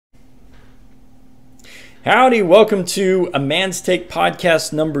Howdy, welcome to A Man's Take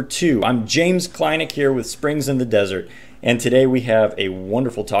podcast number 2. I'm James Kleinek here with Springs in the Desert, and today we have a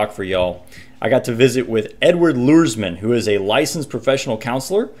wonderful talk for y'all. I got to visit with Edward Luersman, who is a licensed professional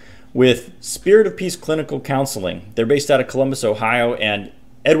counselor with Spirit of Peace Clinical Counseling. They're based out of Columbus, Ohio, and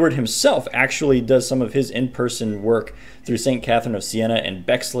Edward himself actually does some of his in-person work through St. Catherine of Siena and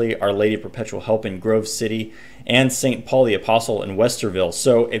Bexley, Our Lady of Perpetual Help in Grove City, and St. Paul the Apostle in Westerville.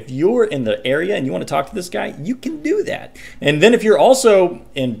 So if you're in the area and you want to talk to this guy, you can do that. And then if you're also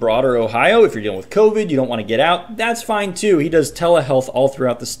in broader Ohio, if you're dealing with COVID, you don't want to get out, that's fine too. He does telehealth all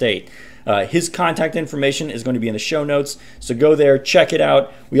throughout the state. His contact information is going to be in the show notes, so go there, check it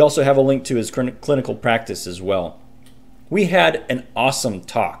out. We also have a link to his clinical practice as well. We had an awesome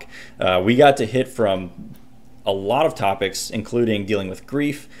talk. We got to hit from a lot of topics, including dealing with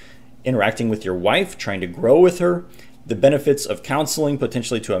grief, interacting with your wife, trying to grow with her, the benefits of counseling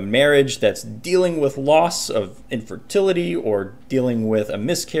potentially to a marriage that's dealing with loss of infertility or dealing with a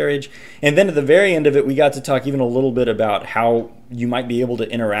miscarriage. And then at the very end of it, we got to talk even a little bit about how you might be able to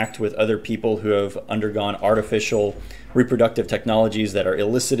interact with other people who have undergone artificial reproductive technologies that are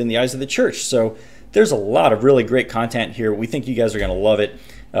illicit in the eyes of the church. So there's a lot of really great content here. We think you guys are going to love it.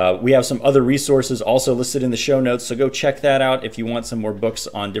 We have some other resources also listed in the show notes, so go check that out if you want some more books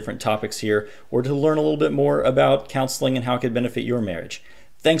on different topics here or to learn a little bit more about counseling and how it could benefit your marriage.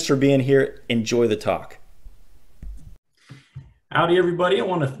 Thanks for being here. Enjoy the talk. Howdy, everybody. I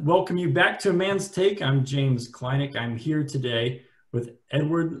want to welcome you back to A Man's Take. I'm James Kleinek. I'm here today with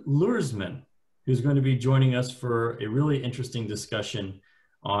Edward Luersman, who's going to be joining us for a really interesting discussion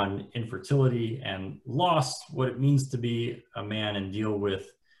on infertility and loss, what it means to be a man and deal with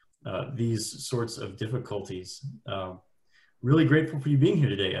these sorts of difficulties. Really grateful for you being here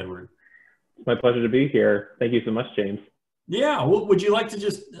today, Edward. It's my pleasure to be here. Thank you so much, James. Yeah, well, would you like to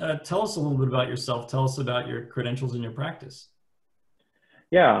just tell us a little bit about yourself? Tell us about your credentials and your practice.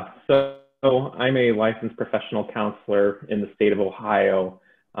 Yeah, so I'm a licensed professional counselor in the state of Ohio.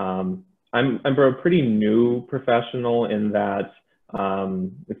 I'm a pretty new professional in that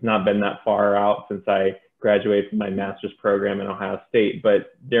it's not been that far out since I graduated from my master's program in Ohio State,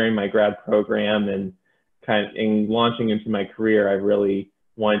 but during my grad program and kind of in launching into my career, I really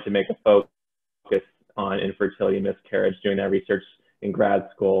wanted to make a focus on infertility and miscarriage, doing that research in grad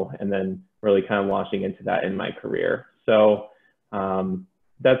school, and then really kind of launching into that in my career. So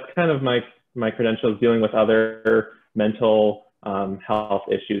that's kind of my credentials, dealing with other mental health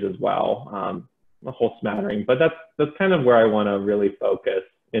issues as well. A whole smattering, but that's kind of where I want to really focus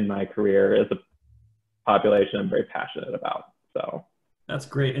in my career as a population I'm very passionate about. So that's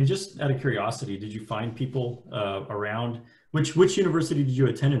great. And just out of curiosity, did you find people around? Which university did you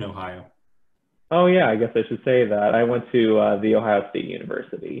attend in Ohio? Oh yeah, I guess I should say that I went to the Ohio State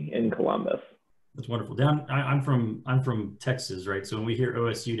University in Columbus. That's wonderful. I'm from Texas, right? So when we hear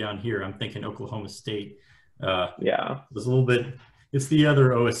OSU down here, I'm thinking Oklahoma State. Yeah, it's a little bit. It's the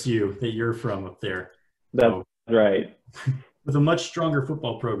other OSU that you're from up there. That's right. With a much stronger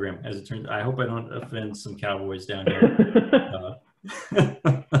football program, as it turns out. I hope I don't offend some Cowboys down here.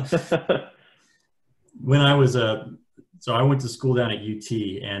 When I was so I went to school down at UT,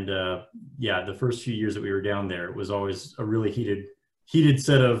 and yeah, the first few years that we were down there, it was always a really heated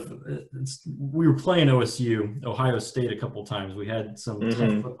set of. We were playing OSU, Ohio State, a couple times. We had some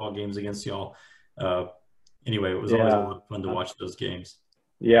tough football games against y'all. Anyway, it was always a lot of fun to watch those games.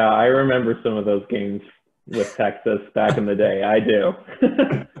 Yeah, I remember some of those games with Texas back in the day. I do.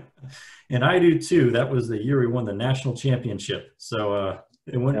 And I do too. That was the year we won the national championship. So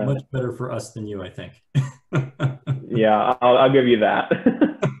it went much better for us than you, I think. Yeah, I'll give you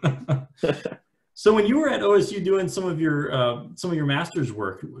that. So when you were at OSU doing some of your master's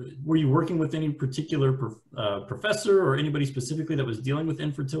work, were you working with any particular professor or anybody specifically that was dealing with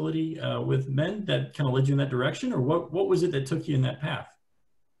infertility with men that kind of led you in that direction, or what was it that took you in that path?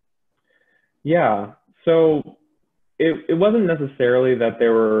 Yeah, so it wasn't necessarily that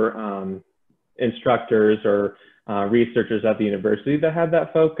there were instructors or researchers at the university that had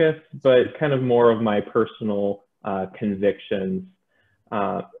that focus, but kind of more of my personal convictions.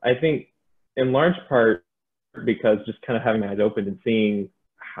 I think in large part because just kind of having my eyes open and seeing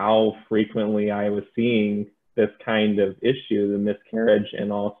how frequently I was seeing this kind of issue, the miscarriage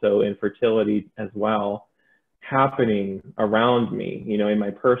and also infertility as well, happening around me, you know, in my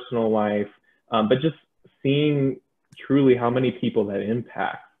personal life, but just seeing truly how many people that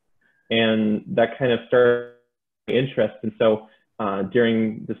impacts. And that kind of started my interest. And so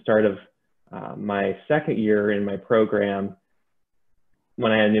during the start of my second year in my program,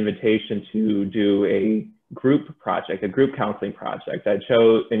 when I had an invitation to do a group project, a group counseling project. I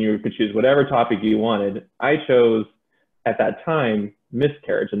chose, and you could choose whatever topic you wanted. I chose at that time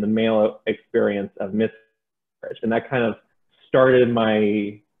miscarriage and the male experience of miscarriage. And that kind of started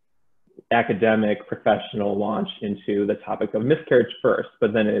my academic professional launch into the topic of miscarriage first,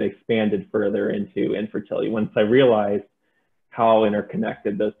 but then it expanded further into infertility once I realized how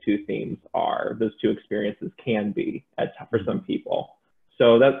interconnected those two themes are, those two experiences can be for some people.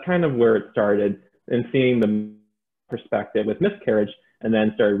 So that's kind of where it started, and seeing the perspective with miscarriage, and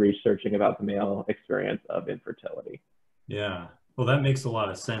then started researching about the male experience of infertility. Yeah, well, that makes a lot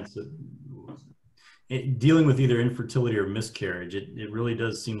of sense. Dealing with either infertility or miscarriage, it really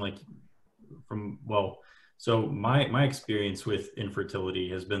does seem like so my experience with infertility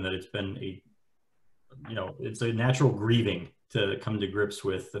has been that it's been it's a natural grieving to come to grips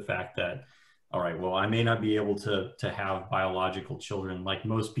with the fact that, all right, well, I may not be able to have biological children like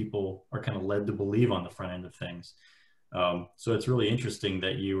most people are kind of led to believe on the front end of things. So it's really interesting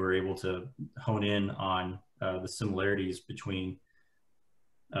that you were able to hone in on the similarities between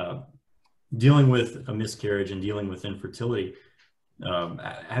dealing with a miscarriage and dealing with infertility.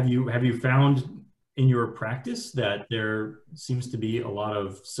 Have you found in your practice that there seems to be a lot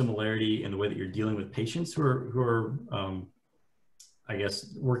of similarity in the way that you're dealing with patients who are I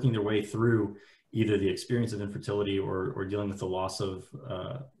guess, working their way through either the experience of infertility or dealing with the loss of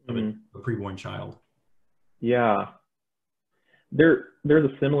a preborn child? Yeah, there's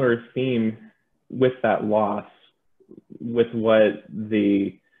a similar theme with that loss, with what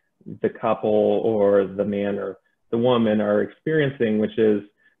the couple or the man or the woman are experiencing, which is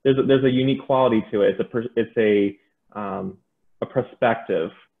there's a unique quality to it. It's a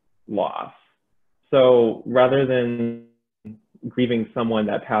prospective loss. So rather than grieving someone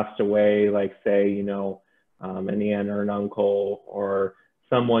that passed away, like say, an aunt or an uncle or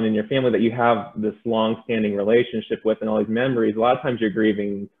someone in your family that you have this long-standing relationship with and all these memories, a lot of times you're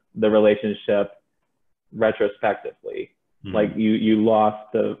grieving the relationship retrospectively. Like you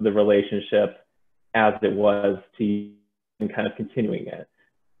lost the relationship as it was to you and kind of continuing it.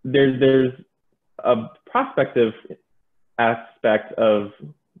 There's a prospective aspect of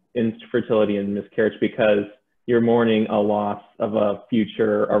infertility and miscarriage because you're mourning a loss of a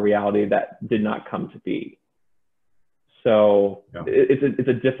future, a reality that did not come to be. So yeah. It's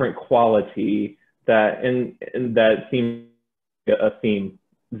a different quality that, and that seems a theme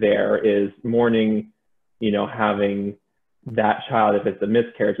there is mourning, having that child, if it's a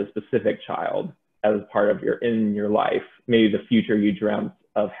miscarriage, a specific child as part of in your life, maybe the future you dreamt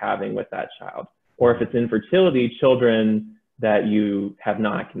of having with that child. Or if it's infertility, children that you have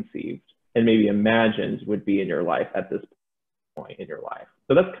not conceived and maybe imagined would be in your life at this point in your life.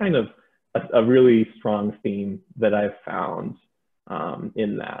 So that's kind of a really strong theme that I've found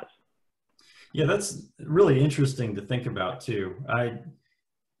in that. Yeah, that's really interesting to think about too.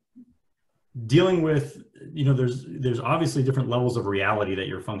 Dealing with, there's obviously different levels of reality that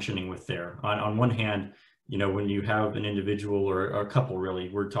you're functioning with there. On one hand, when you have an individual or a couple, really,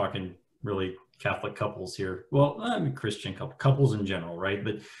 we're talking really Catholic couples here. Well, I mean, Christian couples in general, right?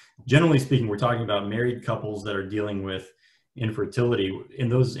 But generally speaking, we're talking about married couples that are dealing with infertility. In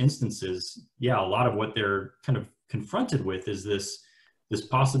those instances, yeah, a lot of what they're kind of confronted with is this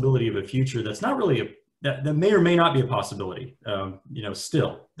possibility of a future that's not really that may or may not be a possibility.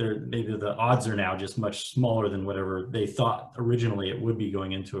 Still, maybe the odds are now just much smaller than whatever they thought originally it would be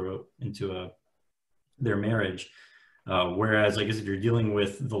going into their marriage. Whereas, I guess if you're dealing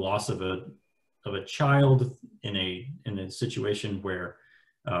with the loss of a child in a situation where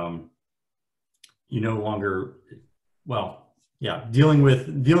you no longer, dealing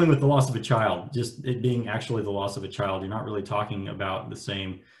with the loss of a child, just it being actually the loss of a child, you're not really talking about the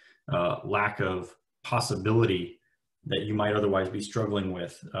same lack of possibility that you might otherwise be struggling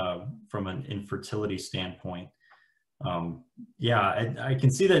with from an infertility standpoint. I can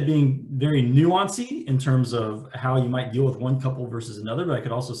see that being very nuancy in terms of how you might deal with one couple versus another, but I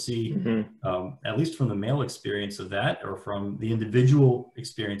could also see, at least from the male experience of that, or from the individual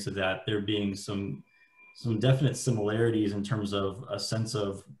experience of that, there being some definite similarities in terms of a sense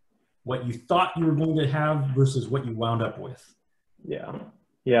of what you thought you were going to have versus what you wound up with.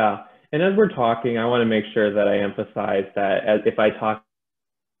 Yeah. And as we're talking, I want to make sure that I emphasize that if I talk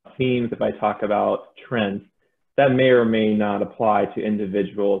themes, if I talk about trends, that may or may not apply to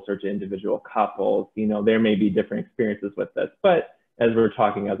individuals or to individual couples. There may be different experiences with this, but as we're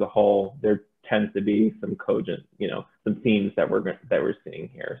talking as a whole, there tends to be some cogent, some themes that we're seeing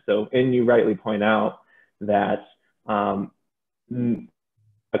here. So, and you rightly point out that a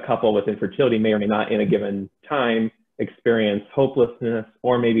couple with infertility may or may not in a given time experience hopelessness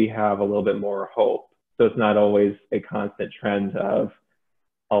or maybe have a little bit more hope. So it's not always a constant trend of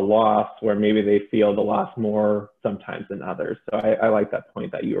a loss where maybe they feel the loss more sometimes than others. So I like that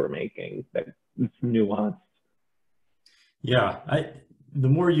point that you were making, that it's nuanced. Yeah, the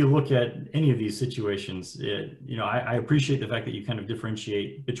more you look at any of these situations, I appreciate the fact that you kind of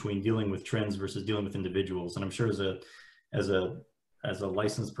differentiate between dealing with trends versus dealing with individuals. And I'm sure as a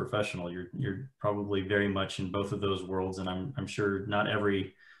licensed professional, you're probably very much in both of those worlds. And I'm sure not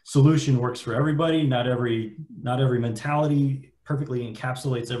every solution works for everybody. Not every mentality perfectly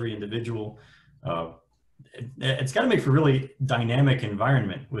encapsulates every individual. It's got to make for a really dynamic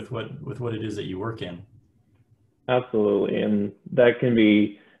environment with what it is that you work in. Absolutely, and that can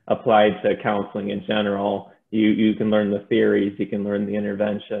be applied to counseling in general. You can learn the theories, you can learn the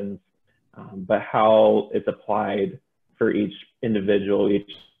interventions, but how it's applied for each individual,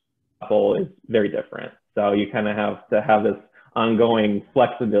 each couple is very different. So you kind of have to have this ongoing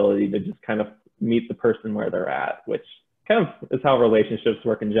flexibility to just kind of meet the person where they're at, which kind of is how relationships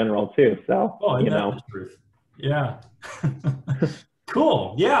work in general too. So, that's truth. Yeah.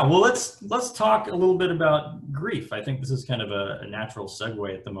 Cool. Yeah. Well, let's talk a little bit about grief. I think this is kind of a natural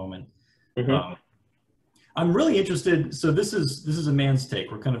segue at the moment. Mm-hmm. I'm really interested. So this is a man's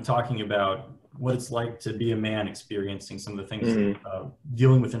take. We're kind of talking about what it's like to be a man experiencing some of the things,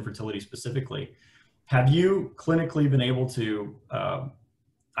 dealing with infertility specifically. Have you clinically been able to,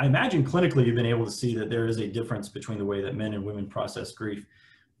 I imagine clinically you've been able to see that there is a difference between the way that men and women process grief.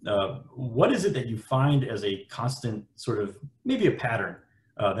 What is it that you find as a constant sort of, maybe a pattern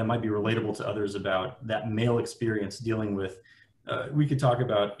that might be relatable to others about that male experience dealing with, we could talk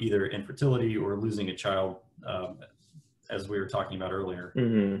about either infertility or losing a child, as we were talking about earlier.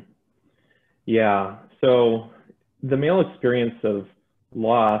 Mm-hmm. Yeah, so the male experience of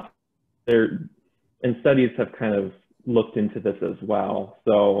loss, and studies have kind of looked into this as well.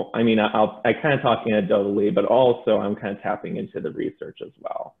 So, I mean, I kind of talk anecdotally, but also I'm kind of tapping into the research as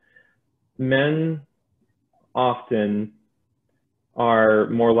well. Men often are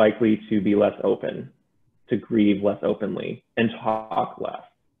more likely to be less open, to grieve less openly, and talk less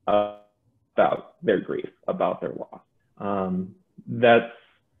about their grief, about their loss.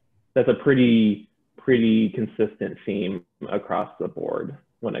 That's a pretty consistent theme across the board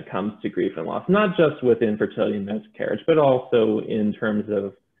when it comes to grief and loss, not just with infertility and miscarriage, but also in terms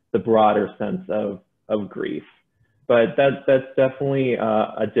of the broader sense of grief. But that's definitely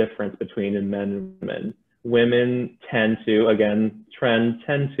a difference between men and women. Women tend to, again, trends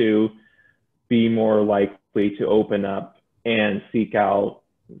tend to be more likely to open up and seek out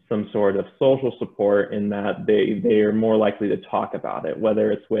some sort of social support, in that they are more likely to talk about it,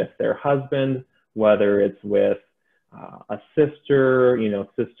 whether it's with their husband, whether it's with a sister,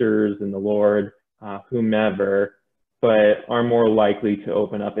 sisters in the Lord, whomever, but are more likely to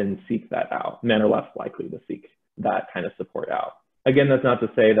open up and seek that out. Men are less likely to seek that kind of support out. Again, that's not to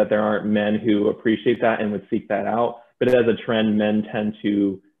say that there aren't men who appreciate that and would seek that out, but as a trend, men tend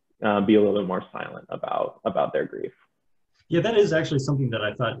to be a little bit more silent about their grief. Yeah, that is actually something that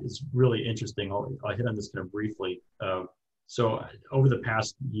I thought is really interesting. I'll hit on this kind of briefly. So over the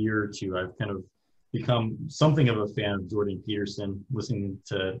past year or two, I've kind of become something of a fan of Jordan Peterson, listening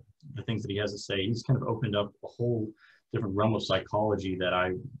to the things that he has to say. He's kind of opened up a whole different realm of psychology that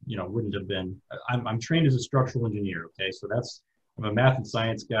I, wouldn't have been. I'm trained as a structural engineer, okay? So I'm a math and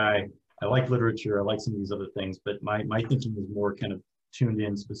science guy. I like literature. I like some of these other things, but my thinking is more kind of tuned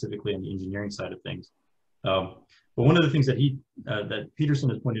in specifically on the engineering side of things. But one of the things that that Peterson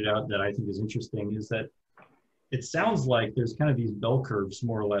has pointed out that I think is interesting is that it sounds like there's kind of these bell curves,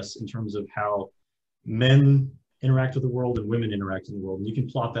 more or less, in terms of how men interact with the world and women interact in the world. And you can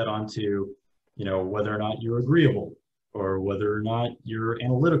plot that onto, whether or not you're agreeable, or whether or not you're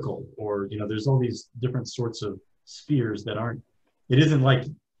analytical, or, there's all these different sorts of spheres that it isn't like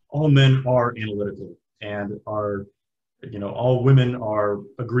all men are analytical and all women are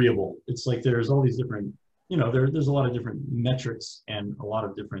agreeable. It's like there's all these different, there's a lot of different metrics and a lot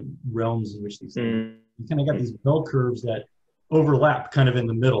of different realms in which these things, you kind of got these bell curves that overlap kind of in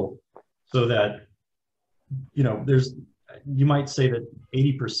the middle, so that, you might say that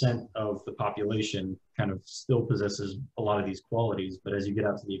 80% of the population kind of still possesses a lot of these qualities, but as you get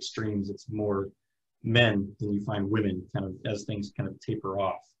out to the extremes, it's more men than you find women, kind of as things kind of taper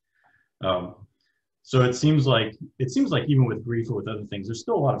off. So it seems like even with grief or with other things, there's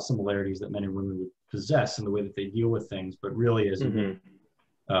still a lot of similarities that men and women would possess in the way that they deal with things, but really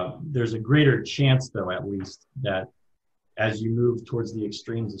there's a greater chance, though, at least, that as you move towards the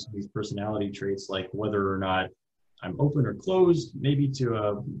extremes of some of these personality traits, like whether or not I'm open or closed, maybe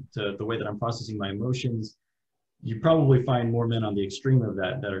to the way that I'm processing my emotions, you probably find more men on the extreme of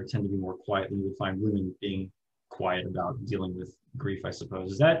that tend to be more quiet than you would find women being quiet about dealing with grief, I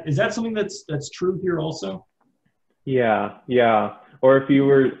suppose. Is that something that's true here also? Yeah, yeah. Or if you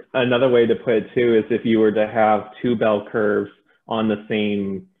were, another way to put it too is if you were to have two bell curves on the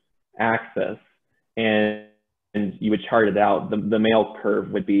same axis, and you would chart it out, the male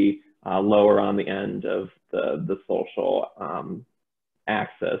curve would be lower on the end of the social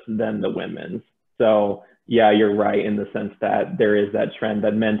axis than the women's. So yeah, you're right in the sense that there is that trend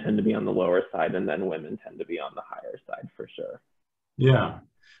that men tend to be on the lower side and then women tend to be on the higher side for sure. Yeah.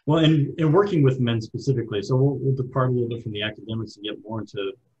 Well, in working with men specifically, so we'll depart a little bit from the academics and get more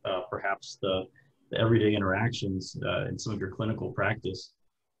into perhaps the everyday interactions in some of your clinical practice.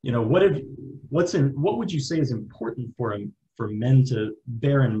 You know, what would you say is important for men to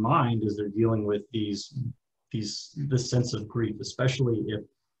bear in mind as they're dealing with this sense of grief, especially if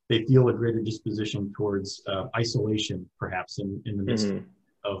they feel a greater disposition towards isolation, perhaps in the midst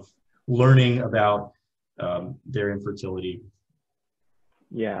of learning about their infertility?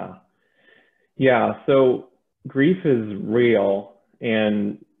 Yeah. Yeah. So grief is real,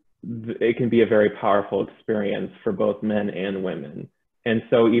 and it can be a very powerful experience for both men and women. And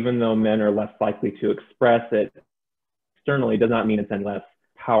so even though men are less likely to express it externally, does not mean it's any less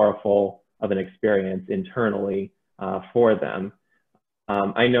powerful of an experience internally for them.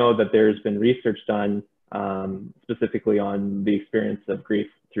 I know that there's been research done specifically on the experience of grief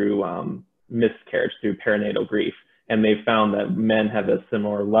through miscarriage, through perinatal grief. And they found that men have a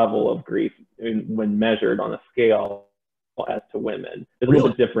similar level of grief when measured on a scale as to women. There's a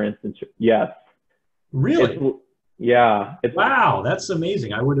little difference. Yes. Really? Yeah. Wow, that's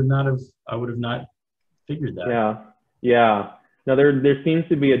amazing. I would have not figured that. Yeah. Yeah. Now there seems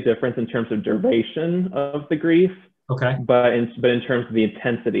to be a difference in terms of duration of the grief. Okay. But in terms of the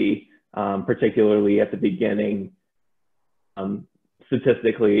intensity, particularly at the beginning,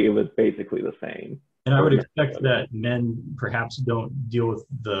 statistically, it was basically the same. And I would expect that men perhaps don't deal with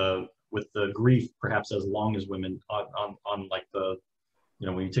the grief perhaps as long as women on like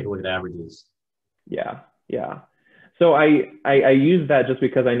when you take a look at averages. Yeah, yeah. So I use that just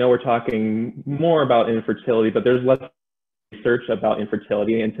because I know we're talking more about infertility, but there's less research about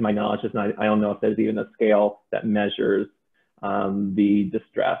infertility, and to my knowledge, I don't know if there's even a scale that measures the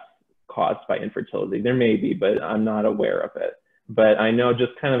distress caused by infertility. There may be, but I'm not aware of it. But I know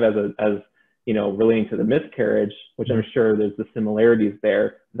just kind of as relating to the miscarriage, which I'm sure there's the similarities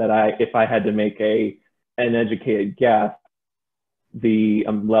there, that if I had to make an educated guess, the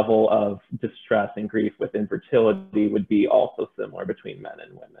level of distress and grief with infertility would be also similar between men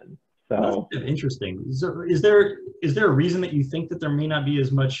and women. So that's interesting. So is there a reason that you think that there may not be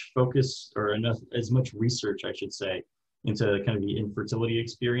as much focus or as much research, I should say, into kind of the infertility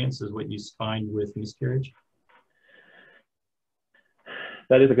experience as what you find with miscarriage?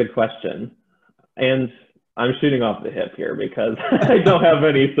 That is a good question. And I'm shooting off the hip here because I don't have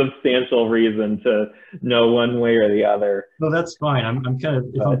any substantial reason to know one way or the other. No, that's fine. I'm kind of,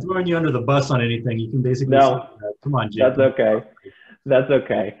 if I'm throwing you under the bus on anything, you can basically say, come on, Jake. That's okay. That's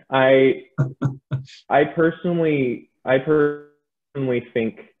okay. I personally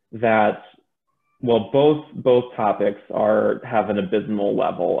think that, well, both topics have an abysmal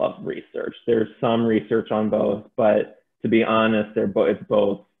level of research. There's some research on both, but to be honest,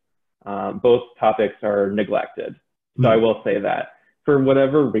 both topics are neglected. So I will say that for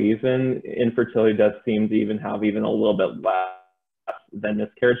whatever reason, infertility does seem to have a little bit less than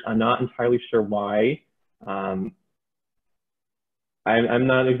miscarriage. I'm not entirely sure why. I'm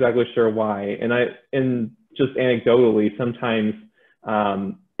not exactly sure why. And just anecdotally, sometimes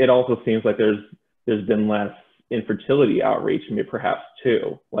it also seems like there's been less infertility outreach, maybe perhaps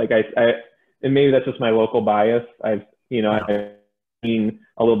too. Like and maybe that's just my local bias. I've seen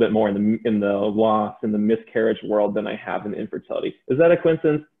a little bit more in the loss and the miscarriage world than I have in the infertility. Is that a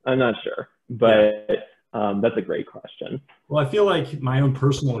coincidence? I'm not sure, but that's a great question. Well, I feel like my own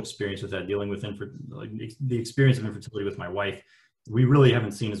personal experience with that, dealing with the experience of infertility with my wife, we really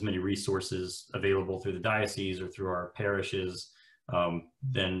haven't seen as many resources available through the diocese or through our parishes.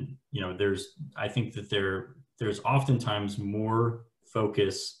 Then I think that there's oftentimes more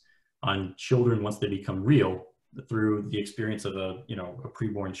focus on children once they become real, through the experience of a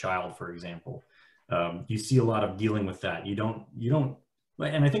preborn child, for example. You see a lot of dealing with that. You don't,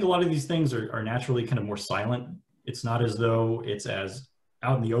 and I think a lot of these things are naturally kind of more silent. It's not as though it's as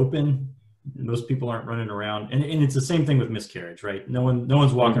out in the open. Most people aren't running around, and it's the same thing with miscarriage, right? No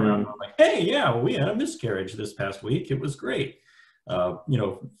one's walking around like, hey, yeah, we had a miscarriage this past week. It was great.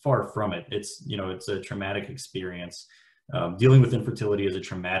 Far from it. It's a traumatic experience. Dealing with infertility is a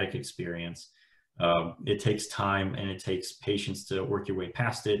traumatic experience. It takes time and it takes patience to work your way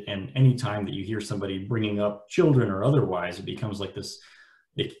past it. And any time that you hear somebody bringing up children or otherwise, it becomes like this,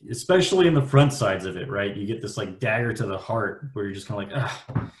 especially in the front sides of it, right? You get this like dagger to the heart where you're just kind of like,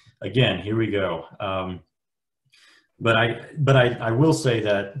 ah, again, here we go. But I will say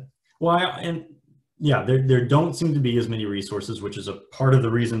that, there don't seem to be as many resources, which is a part of the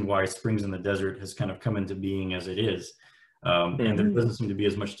reason why Springs in the Desert has kind of come into being as it is. And there doesn't seem to be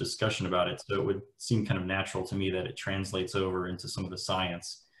as much discussion about it. So it would seem kind of natural to me that it translates over into some of the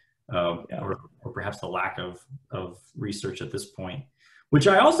science, or perhaps the lack of research at this point, which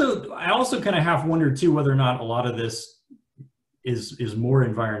I also kind of half wondered too, whether or not a lot of this is more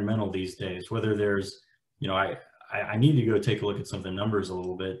environmental these days, whether there's, I need to go take a look at some of the numbers a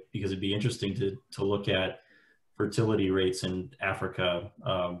little bit, because it'd be interesting to look at fertility rates in Africa,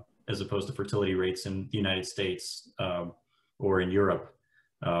 as opposed to fertility rates in the United States, or in Europe.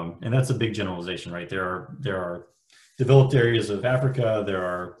 And that's a big generalization, right? There are developed areas of Africa. There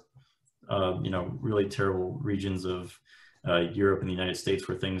are, really terrible regions of Europe and the United States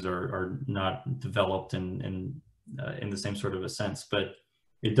where things are not developed and in the same sort of a sense. But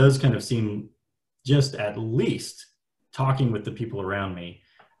it does kind of seem, just at least talking with the people around me,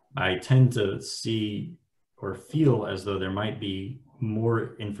 I tend to see or feel as though there might be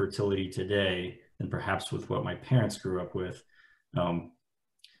more infertility today than perhaps with what my parents grew up with.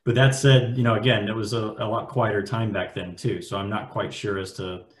 But that said, again, it was a lot quieter time back then too. So I'm not quite sure as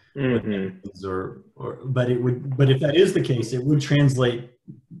to what that means but if that is the case, it would translate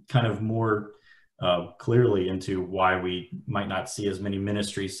kind of more clearly into why we might not see as many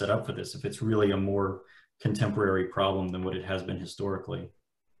ministries set up for this, if it's really a more contemporary problem than what it has been historically.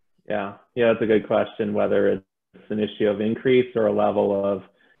 Yeah, that's a good question, whether it's an issue of increase or a level of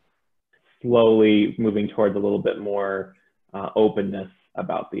slowly moving towards a little bit more openness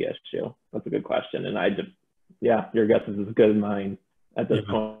about the issue. That's a good question. And your guess is as good as mine at this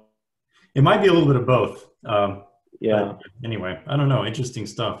point. It might be a little bit of both. Anyway, I don't know. Interesting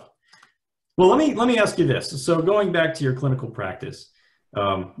stuff. Well, let me ask you this. So going back to your clinical practice,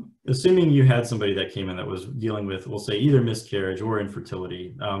 assuming you had somebody that came in that was dealing with, we'll say, either miscarriage or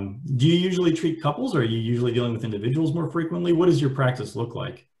infertility, do you usually treat couples, or are you usually dealing with individuals more frequently? What does your practice look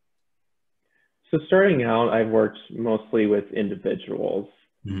like? So starting out, I've worked mostly with individuals,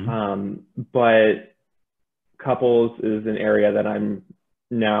 but couples is an area that I'm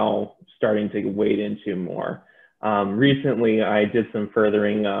now starting to wade into more. Recently, I did some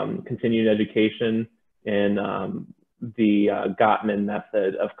furthering continued education in the Gottman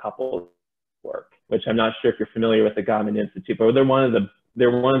method of couples work, which I'm not sure if you're familiar with the Gottman Institute, but they're one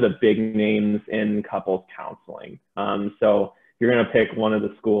of the big names in couples counseling. So you're going to pick one of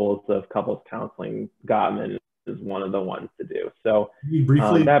the schools of couples counseling. Gottman is one of the ones to do. So can you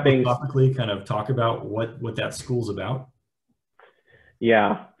briefly, philosophically kind of talk about what that school's about?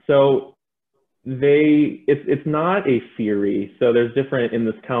 Yeah. So it's not a theory. So there's different, in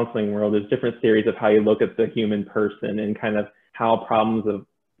this counseling world, there's different theories of how you look at the human person and kind of how problems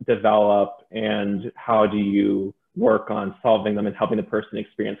develop and how do you work on solving them and helping the person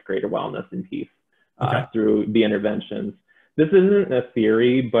experience greater wellness and peace through the interventions. This isn't a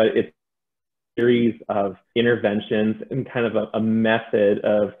theory, but it's a series of interventions and kind of a method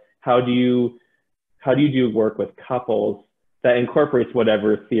of how do you do work with couples that incorporates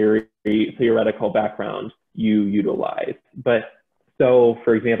whatever theoretical background you utilize. But so,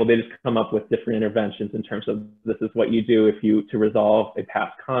 for example, they just come up with different interventions in terms of, this is what you do to resolve a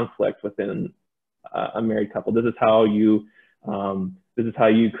past conflict within a married couple. This is how you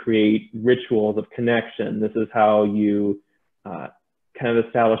create rituals of connection. This is how you kind of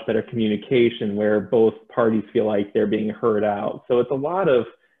establish better communication where both parties feel like they're being heard out. So it's a lot of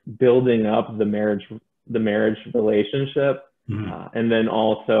building up the marriage relationship, and then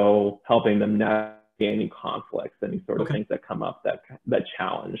also helping them navigate any conflicts, any sort of things that come up that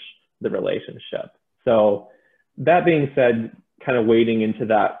challenge the relationship. So that being said, kind of wading into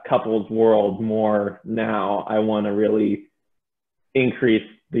that couples world more now, I want to really increase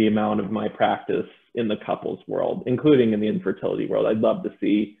the amount of my practice in the couples world, including in the infertility world. I'd love to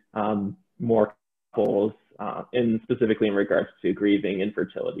see more couples, specifically in regards to grieving,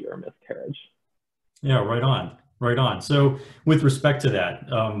 infertility, or miscarriage. Yeah, right on. Right on. So with respect to that,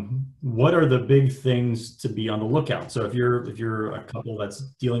 what are the big things to be on the lookout? So if you're a couple that's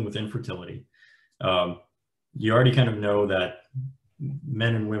dealing with infertility, you already kind of know that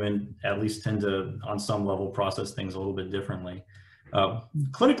men and women at least tend to, on some level, process things a little bit differently.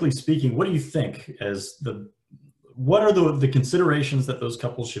 Clinically speaking, what do you think what are the considerations that those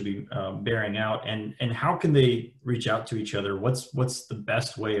couples should be bearing out, and how can they reach out to each other? What's the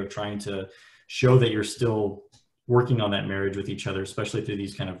best way of trying to show that you're still working on that marriage with each other, especially through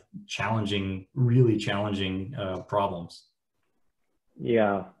these kind of challenging, really challenging problems.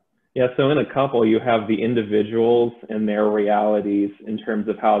 Yeah. Yeah. So in a couple, you have the individuals and their realities in terms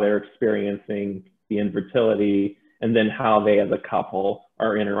of how they're experiencing the infertility, and then how they as a couple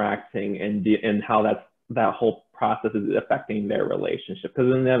are interacting, and how that whole process is affecting their relationship,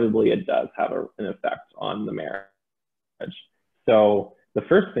 because inevitably it does have an effect on the marriage. So the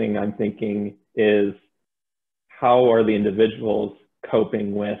first thing I'm thinking is, how are the individuals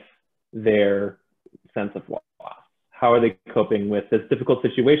coping with their sense of loss? How are they coping with this difficult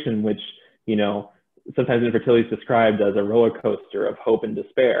situation, which, you know, sometimes infertility is described as a roller coaster of hope and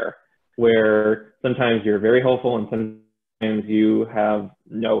despair, where sometimes you're very hopeful and sometimes you have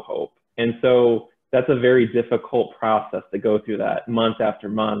no hope. And so that's a very difficult process to go through that month after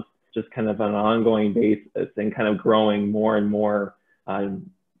month, just kind of on an ongoing basis, and kind of growing more and more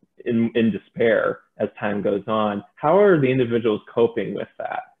in despair as time goes on. How are the individuals coping with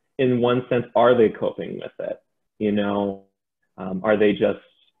that? In one sense, are they coping with it? You know, are they just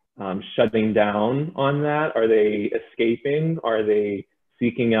shutting down on that? Are they escaping? Are they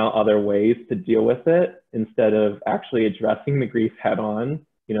seeking out other ways to deal with it instead of actually addressing the grief head on?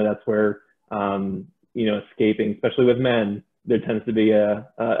 You know, that's where, you know, escaping, especially with men, there tends to be a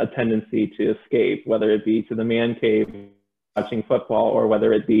tendency to escape, whether it be to the man cave watching football, or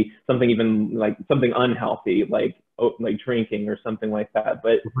whether it be something even like something unhealthy, like drinking or something like that.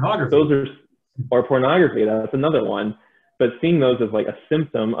 But those are, or pornography, that's another one. But seeing those as like a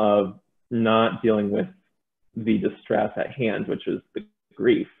symptom of not dealing with the distress at hand, which is the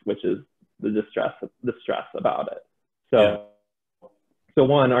grief, which is the stress about it. So, so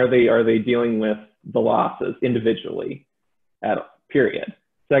one, are they dealing with the losses individually at period?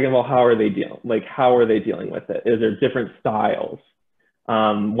 Second of all, how are they dealing with it? Is there different styles?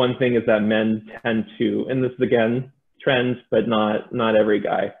 One thing is that men tend to, and this is again trend, but not every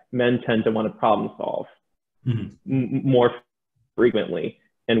guy, men tend to want to problem solve more frequently,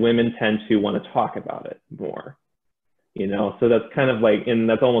 and women tend to want to talk about it more. You know, so that's kind of like, and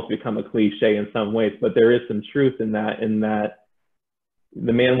that's almost become a cliche in some ways, but there is some truth in that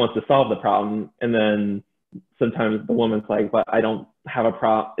the man wants to solve the problem, and then sometimes the woman's like, but I don't have a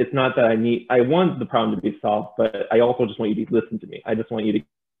problem. It's not that I want the problem to be solved, but I also just want you to listen to me. I just want you to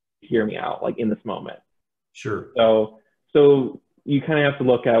hear me out, like in this moment. Sure. So you kind of have to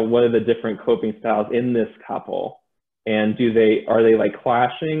look at what are the different coping styles in this couple, and are they like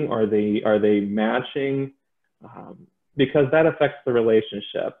clashing? Are they matching? Because that affects the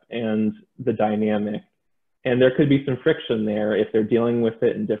relationship and the dynamic. And there could be some friction there if they're dealing with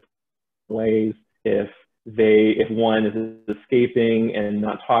it in different ways. If one is escaping and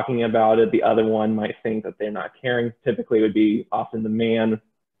not talking about it, the other one might think that they're not caring. Typically it would be often the man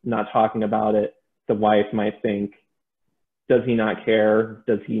not talking about it. The wife might think, does he not care?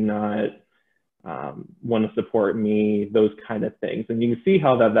 Does he not want to support me? Those kind of things. And you can see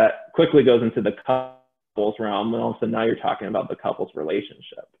how that quickly goes into the couples realm, and also now you're talking about the couple's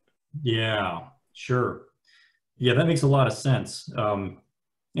relationship. Yeah, sure. Yeah, that makes a lot of sense.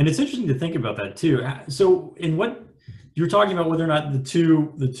 And it's interesting to think about that too. So in what you're talking about, whether or not the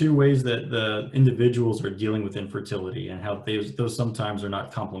two ways that the individuals are dealing with infertility and how those sometimes are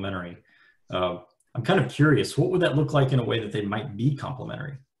not complementary. I'm kind of curious, what would that look like in a way that they might be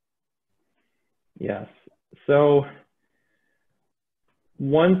complementary? Yes. So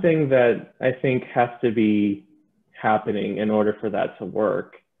one thing that I think has to be happening in order for that to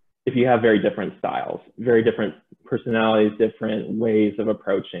work, if you have very different styles, very different personalities, different ways of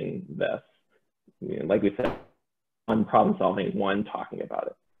approaching this, you know, like we said, one problem solving, one talking about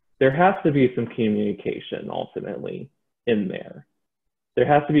it, there has to be some communication ultimately in there. There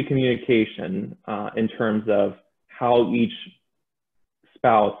has to be communication in terms of how each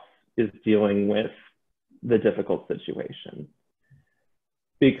spouse is dealing with the difficult situation.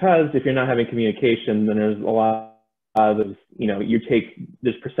 Because if you're not having communication, then there's a lot of, you know,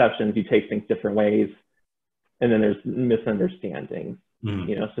 there's perceptions, you take things different ways, and then there's misunderstandings,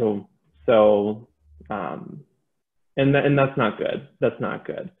 you know, and that's not good. That's not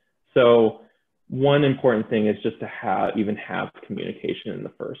good. So one important thing is just to even have communication in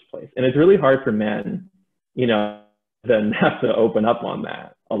the first place. And it's really hard for men, you know, then have to open up on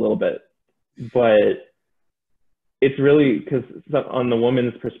that a little bit. But it's really, because on the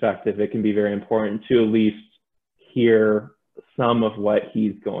woman's perspective, it can be very important to at least hear some of what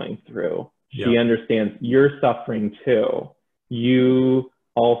he's going through. Yeah. She understands you're suffering too. You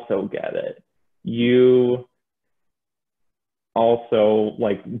also get it. also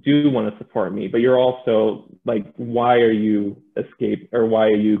like do want to support me, but you're also like, why are you why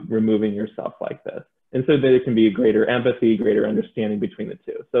are you removing yourself like this? And so that it can be a greater empathy, greater understanding between the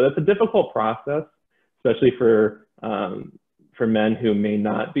two. So that's a difficult process, especially for men who may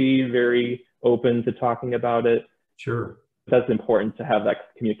not be very open to talking about it. Sure. That's important to have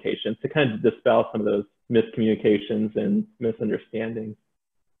that communication to kind of dispel some of those miscommunications and misunderstandings.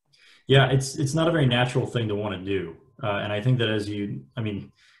 Yeah, it's not a very natural thing to want to do. And I think that it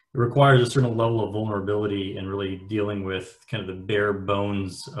requires a certain level of vulnerability and really dealing with kind of the bare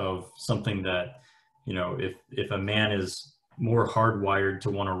bones of something that, you know, if a man is more hardwired to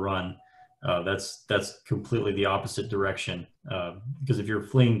want to run, that's completely the opposite direction. Because if you're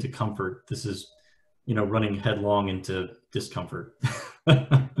fleeing to comfort, this is, you know, running headlong into discomfort.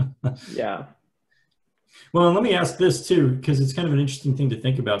 Yeah. Well, and let me ask this too, because it's kind of an interesting thing to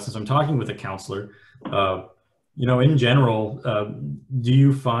think about since I'm talking with a counselor. You know, in general, do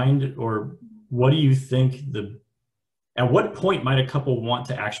you find, or what do you think at what point might a couple want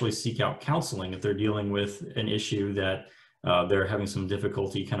to actually seek out counseling if they're dealing with an issue that they're having some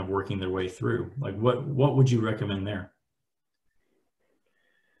difficulty kind of working their way through? Like what would you recommend there?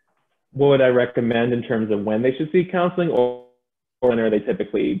 What would I recommend in terms of when they should seek counseling, or when are they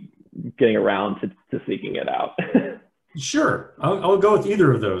typically getting around to seeking it out? Sure, I'll go with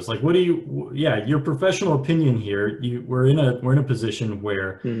either of those. Like, what do you? Yeah, your professional opinion here. We're in a position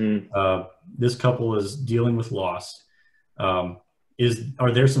where this couple is dealing with loss. Are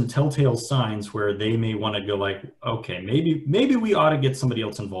there some telltale signs where they may want to go like, okay, maybe we ought to get somebody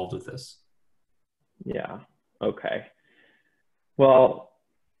else involved with this? Yeah. Okay. Well,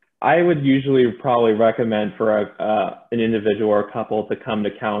 I would usually probably recommend for an individual or a couple to come to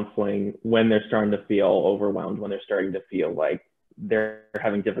counseling when they're starting to feel overwhelmed, when they're starting to feel like they're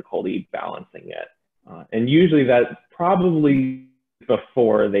having difficulty balancing it. And usually that's probably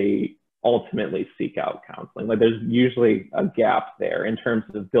before they ultimately seek out counseling. Like there's usually a gap there in terms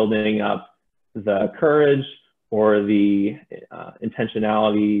of building up the courage or the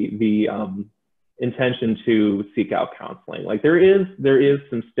intentionality, the intention to seek out counseling. Like there is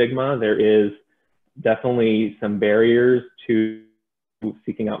some stigma, there is definitely some barriers to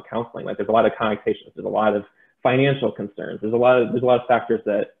seeking out counseling. Like there's a lot of connotations, there's a lot of financial concerns, there's a lot of factors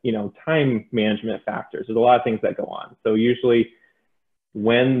that, you know, time management factors, there's a lot of things that go on. So usually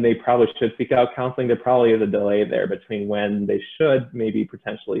when they probably should seek out counseling, there probably is a delay there between when they should maybe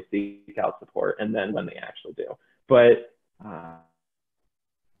potentially seek out support and then when they actually do. But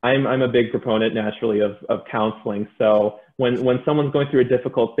I'm a big proponent naturally of counseling. So when someone's going through a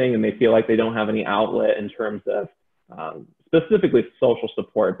difficult thing and they feel like they don't have any outlet in terms of specifically social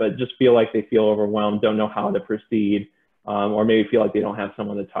support, but just feel like they feel overwhelmed, don't know how to proceed, or maybe feel like they don't have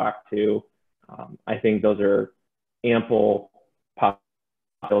someone to talk to, I think those are ample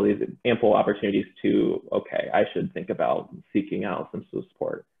possibilities, ample opportunities to, okay, I should think about seeking out some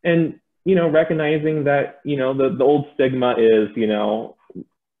support. And, you know, recognizing that, you know, the old stigma is, you know,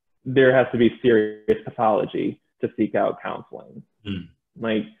 there has to be serious pathology to seek out counseling.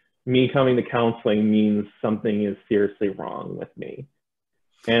 Like me coming to counseling means something is seriously wrong with me.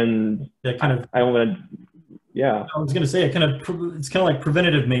 And that kind of, I want to, yeah. I was going to say it's kind of like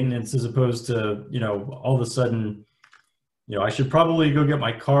preventative maintenance as opposed to, you know, all of a sudden, you know, I should probably go get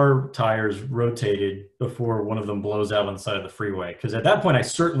my car tires rotated before one of them blows out on the side of the freeway. Because at that point, I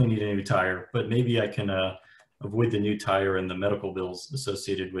certainly need a new tire, but maybe I can avoid the new tire and the medical bills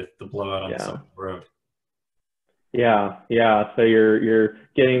associated with the blowout on the side of the road. Yeah. So you're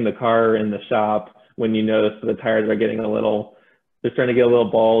getting the car in the shop when you notice the tires are getting they're starting to get a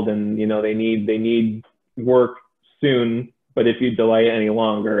little bald, and you know they need work soon. But if you delay it any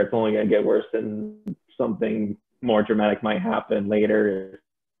longer, it's only going to get worse, and something more dramatic might happen later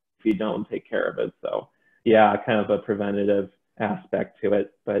if you don't take care of it. So yeah, kind of a preventative aspect to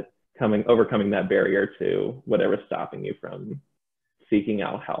it, but overcoming that barrier to whatever's stopping you from seeking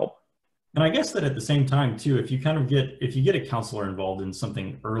out help. And I guess that at the same time too, if you get a counselor involved in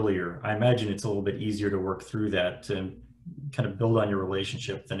something earlier, I imagine it's a little bit easier to work through that, to kind of build on your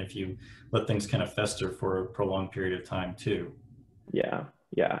relationship, than if you let things kind of fester for a prolonged period of time too. Yeah,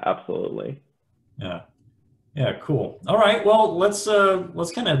 absolutely. Yeah, cool. All right, well, let's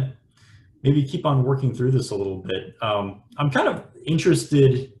kind of maybe keep on working through this a little bit. I'm kind of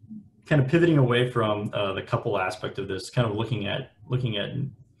interested, kind of pivoting away from the couple aspect of this, kind of looking at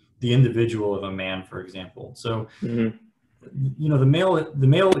the individual of a man, for example. So, you know, the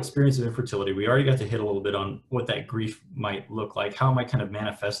male experience of infertility, we already got to hit a little bit on what that grief might look like, how it might kind of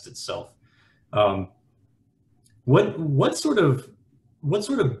manifest itself. What sort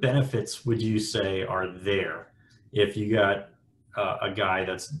of benefits would you say are there if you got a guy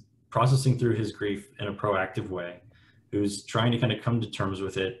that's processing through his grief in a proactive way, who's trying to kind of come to terms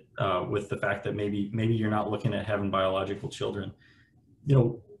with it, with the fact that maybe you're not looking at having biological children. You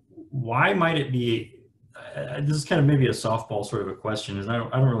know, why might it be? This is kind of maybe a softball sort of a question, and I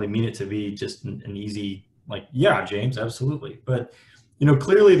don't really mean it to be just an easy, like, yeah, James, absolutely. But, you know,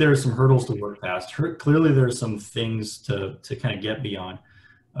 clearly there are some hurdles to work past. Clearly there are some things to kind of get beyond.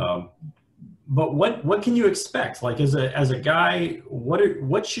 But what can you expect? Like, as a guy,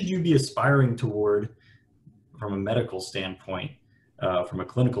 what should you be aspiring toward from a medical standpoint, from a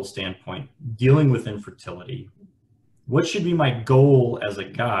clinical standpoint, dealing with infertility? What should be my goal as a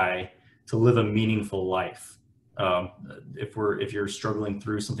guy to live a meaningful life, if you're struggling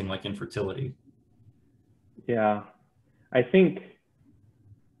through something like infertility? Yeah, I think,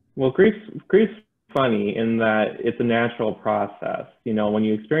 well, grief's funny in that it's a natural process. You know, when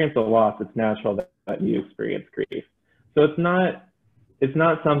you experience a loss, it's natural that you experience grief. So it's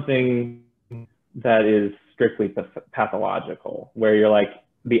not something that is strictly pathological, where you're like,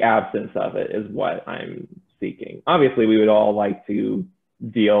 the absence of it is what I'm seeking. Obviously, we would all like to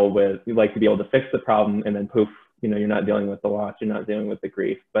be able to fix the problem, and then poof, you know, you're not dealing with the loss, you're not dealing with the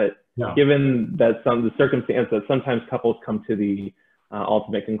grief. But yeah. Given that the circumstance that sometimes couples come to the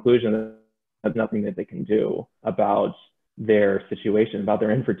ultimate conclusion that there's nothing that they can do about their situation, about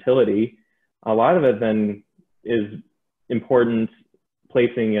their infertility, a lot of it then is important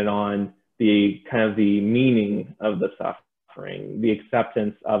placing it on the kind of the meaning of the suffering, the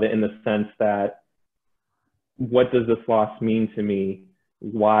acceptance of it, in the sense that, what does this loss mean to me?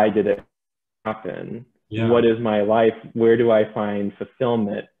 Why did it happen? Yeah. What is my life? Where do I find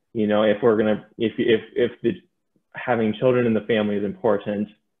fulfillment? You know, if having children in the family is important,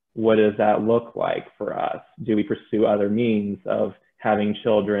 what does that look like for us? Do we pursue other means of having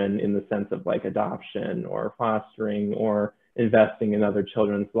children, in the sense of like adoption or fostering or investing in other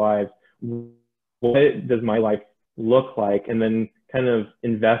children's lives? What does my life look like? And then kind of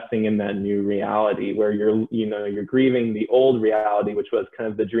investing in that new reality, where you're grieving the old reality, which was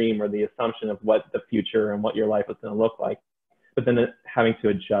kind of the dream or the assumption of what the future and what your life was going to look like, but then having to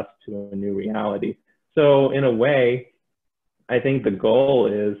adjust to a new reality. So in a way, I think the goal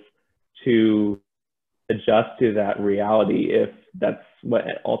is to adjust to that reality, if that's what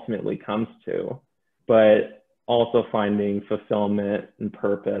it ultimately comes to, but also finding fulfillment and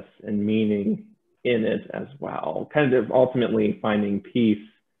purpose and meaning in it as well. Kind of ultimately finding peace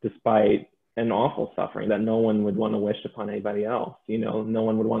despite an awful suffering that no one would want to wish upon anybody else. You know, no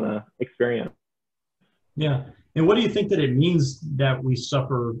one would want to experience. Yeah. And what do you think that it means that we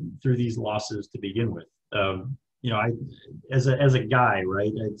suffer through these losses to begin with? You know, as a guy,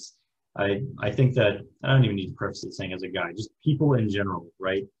 right? I think that I don't even need to preface it saying as a guy, just people in general,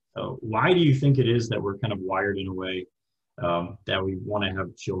 right? Why do you think it is that we're kind of wired in a way that we want to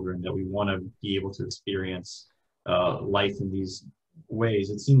have children, that we want to be able to experience life in these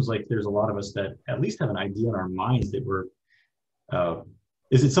ways? It seems like there's a lot of us that at least have an idea in our minds that we're,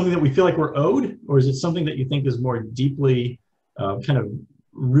 is it something that we feel like we're owed, or is it something that you think is more deeply kind of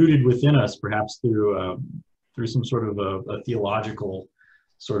rooted within us, perhaps through some sort of a theological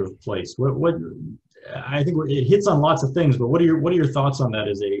sort of place? What I think it hits on lots of things, but what are your thoughts on that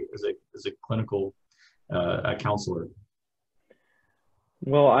as a clinical counselor?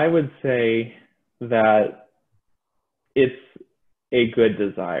 Well, I would say that it's a good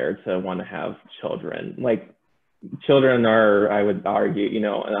desire to want to have children. Like, children are, I would argue, you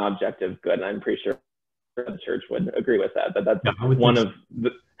know, an objective good, and I'm pretty sure the church would agree with that. But that's one of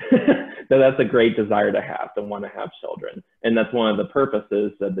the that's a great desire to want to have children, and that's one of the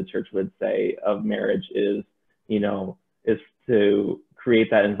purposes that the church would say of marriage is, you know, is to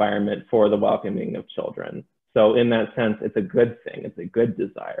create that environment for the welcoming of children. So in that sense, it's a good thing. It's a good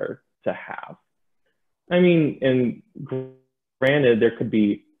desire to have. I mean, and granted, there could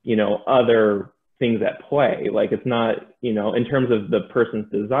be, you know, other things at play. Like, it's not, you know, in terms of the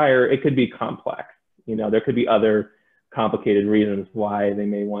person's desire, it could be complex. You know, there could be other complicated reasons why they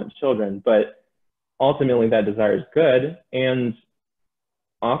may want children, but ultimately that desire is good, and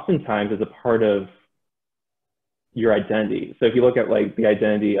oftentimes is a part of your identity. So if you look at like the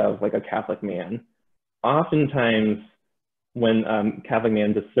identity of like a Catholic man, oftentimes when Catholic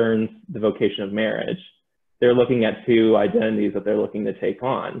man discerns the vocation of marriage, they're looking at two identities that they're looking to take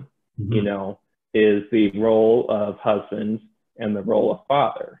on. Mm-hmm. You know, is the role of husband and the role of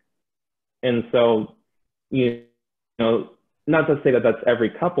father. And so, you know, not to say that that's every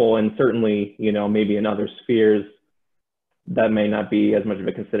couple, and certainly, you know, maybe in other spheres that may not be as much of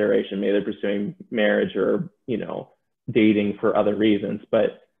a consideration. Maybe they're pursuing marriage or, you know, dating for other reasons.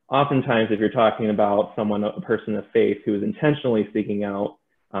 But oftentimes if you're talking about someone, a person of faith who is intentionally seeking out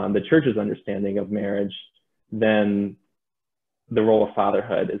the church's understanding of marriage, then the role of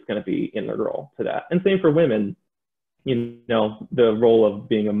fatherhood is going to be integral to that. And same for women. You know, the role of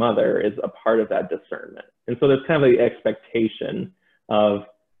being a mother is a part of that discernment. And so there's kind of the expectation of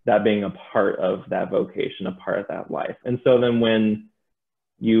that being a part of that vocation, a part of that life. And so then when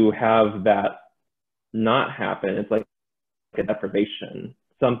you have that not happen, it's like a deprivation,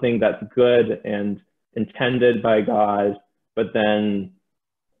 something that's good and intended by God, but then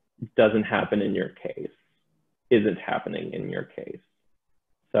doesn't happen in your case, isn't happening in your case.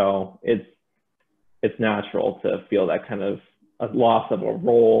 So it's natural to feel that kind of a loss of a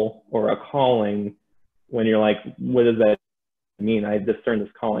role or a calling when you're like, what does that mean? I discern this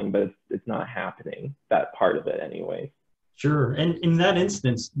calling, but it's not happening, that part of it anyway. Sure. And in that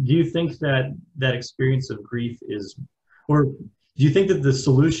instance, do you think that that experience of grief is, or do you think that the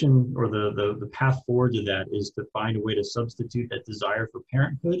solution or the path forward to that is to find a way to substitute that desire for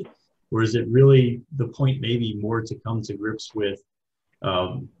parenthood? Or is it really the point maybe more to come to grips with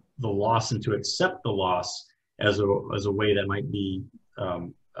the loss and to accept the loss as a way that might be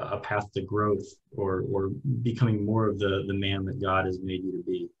a path to growth or becoming more of the man that God has made you to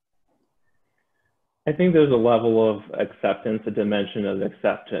be? I think there's a level of acceptance, a dimension of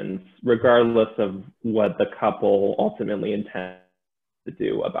acceptance, regardless of what the couple ultimately intends to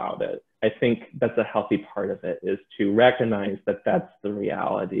do about it. I think that's a healthy part of it, is to recognize that that's the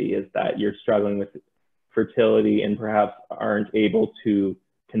reality, is that you're struggling with fertility and perhaps aren't able to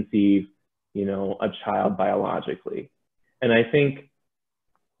conceive, you know, a child biologically. And I think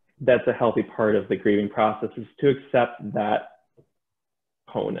that's a healthy part of the grieving process, is to accept that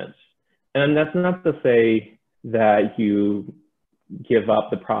component. And that's not to say that you give up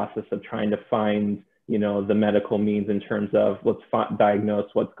the process of trying to find, you know, the medical means in terms of let's diagnose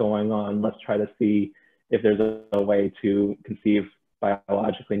what's going on. Let's try to see if there's a way to conceive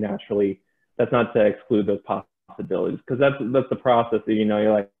biologically, naturally. That's not to exclude those possibilities, because that's the process that, you know,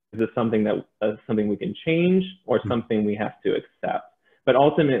 you're like, is this something that something we can change or something we have to accept? But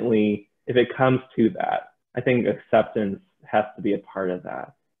ultimately, if it comes to that, I think acceptance has to be a part of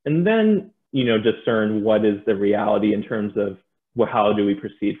that. And then, you know, discern what is the reality in terms of, well, how do we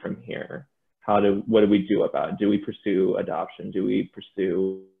proceed from here? What do we do about it? Do we pursue adoption? Do we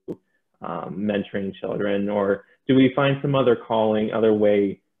pursue mentoring children? Or do we find some other calling, other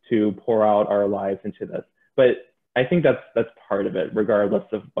way to pour out our lives into this? But I think that's part of it, regardless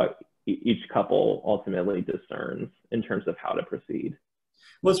of what each couple ultimately discerns in terms of how to proceed.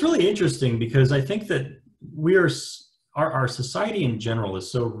 Well, it's really interesting because I think that our society in general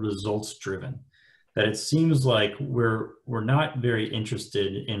is so results driven that it seems like we're not very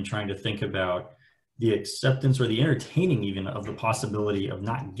interested in trying to think about the acceptance or the entertaining even of the possibility of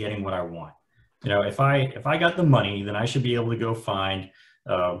not getting what I want. You know, if I got the money, then I should be able to go find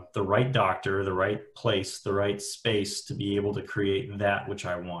the right doctor, the right place, the right space to be able to create that which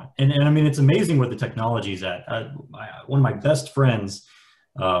I want. And I mean, it's amazing what the technology is at. One of my best friends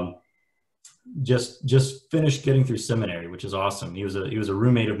just finished getting through seminary, which is awesome. He was a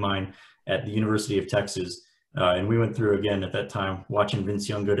roommate of mine at the University of Texas, and we went through again at that time watching Vince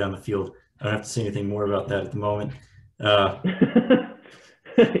Young go down the field. I don't have to say anything more about that at the moment. Not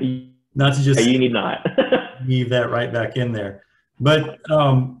to just you need not leave that right back in there. But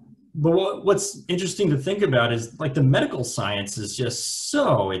what's interesting to think about is like the medical science is just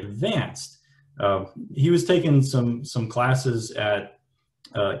so advanced. He was taking some classes at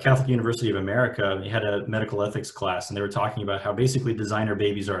Catholic University of America. They had a medical ethics class, and they were talking about how basically designer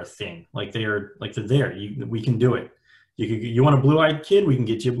babies are a thing. Like they're there. We can do it. You want a blue-eyed kid? We can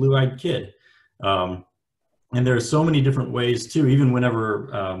get you a blue-eyed kid. And there are so many different ways too. Even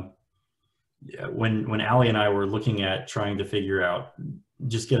whenever when Allie and I were looking at trying to figure out,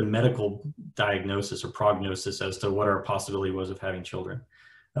 just get a medical diagnosis or prognosis as to what our possibility was of having children.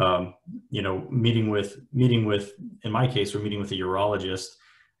 You know, meeting with, in my case, we're meeting with a urologist,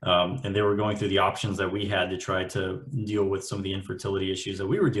 and they were going through the options that we had to try to deal with some of the infertility issues that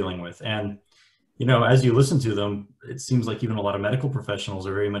we were dealing with. And, you know, as you listen to them, it seems like even a lot of medical professionals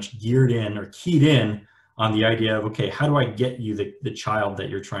are very much geared in or keyed in on the idea of, okay, how do I get you the child that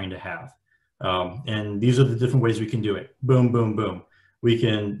you're trying to have? And these are the different ways we can do it. Boom, boom, boom. We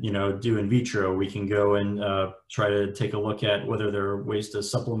can, you know, do in vitro. We can go and try to take a look at whether there are ways to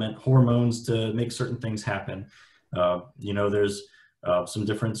supplement hormones to make certain things happen. You know, there's some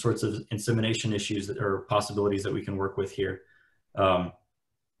different sorts of insemination issues that are possibilities that we can work with here.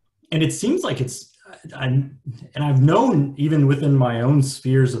 And it seems like I've known even within my own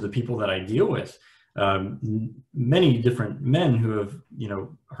spheres of the people that I deal with, many different men who have,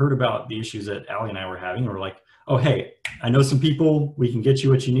 heard about the issues that Allie and I were having, and were like, oh, hey, I know some people, we can get you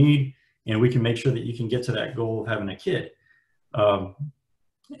what you need, and we can make sure that you can get to that goal of having a kid.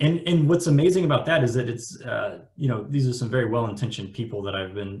 And what's amazing about that is that it's, these are some very well-intentioned people that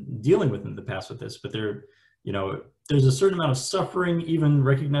I've been dealing with in the past with this, but they're, there's a certain amount of suffering, even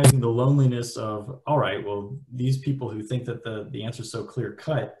recognizing the loneliness of, all right, well, these people who think that the answer is so clear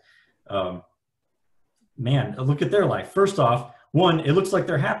cut, man, look at their life. First off, one, it looks like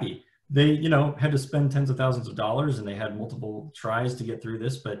they're happy. They, had to spend tens of thousands of dollars, and they had multiple tries to get through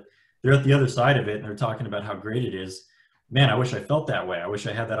this, but they're at the other side of it, and they're talking about how great it is. Man, I wish I felt that way. I wish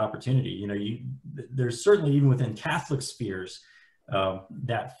I had that opportunity. There's certainly, even within Catholic spheres,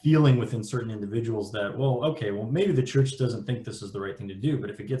 that feeling within certain individuals that, well, okay, well, maybe the church doesn't think this is the right thing to do, but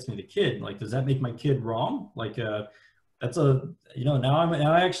if it gets me the kid, like, does that make my kid wrong? Like, that's now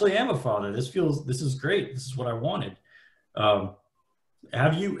I actually am a father. This is great. This is what I wanted.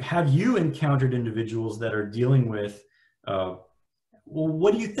 Have you encountered individuals that are dealing with, well,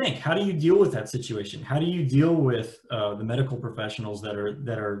 what do you think? How do you deal with that situation? How do you deal with the medical professionals that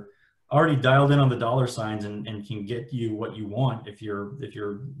are already dialed in on the dollar signs and can get you what you want if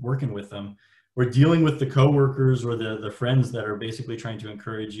you're working with them? Or dealing with the coworkers or the friends that are basically trying to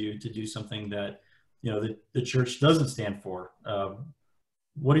encourage you to do something that the church doesn't stand for.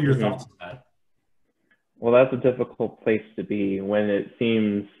 What are your thoughts on that? Well, that's a difficult place to be when it's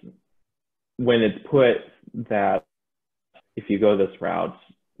put that if you go this route,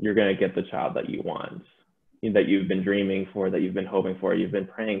 you're going to get the child that you want, that you've been dreaming for, that you've been hoping for, you've been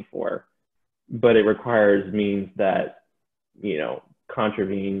praying for. But it requires means that,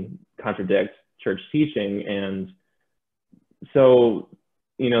 contradict church teaching. And so,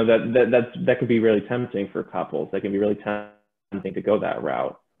 that could be really tempting for couples. That can be really tempting to go that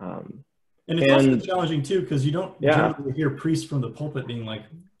route. And it's also challenging too, because you don't generally hear priests from the pulpit being like,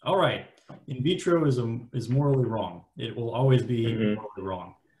 all right, in vitro is morally wrong. It will always be morally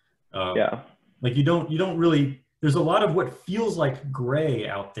wrong. Like you don't really, there's a lot of what feels like gray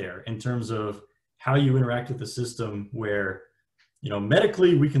out there in terms of how you interact with the system where,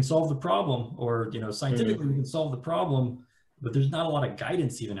 medically we can solve the problem, or, scientifically we can solve the problem, but there's not a lot of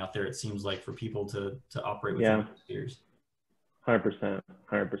guidance even out there, it seems like, for people to operate within those spheres. 100%.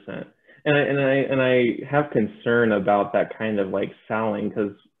 And I have concern about that kind of like selling,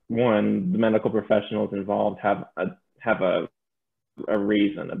 because one, the medical professionals involved have a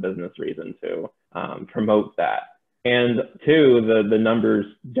reason, a business reason to promote that. And two, the numbers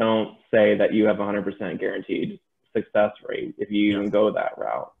don't say that you have 100% guaranteed success rate if you even go that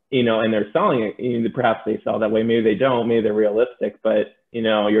route. And they're selling it. Perhaps they sell that way. Maybe they don't. Maybe they're realistic. But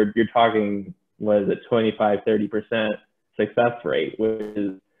you're talking, what is it, 25-30% success rate, which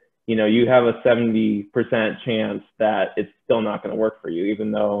is, you have a 70% chance that it's still not going to work for you,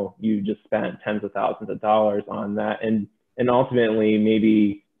 even though you just spent tens of thousands of dollars on that, and ultimately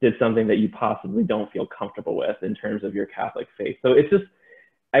maybe did something that you possibly don't feel comfortable with in terms of your Catholic faith. So it's just,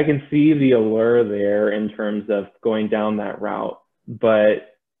 I can see the allure there in terms of going down that route, but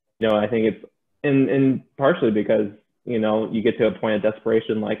I think it's, and partially because you get to a point of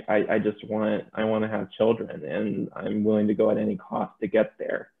desperation, like I want to have children, and I'm willing to go at any cost to get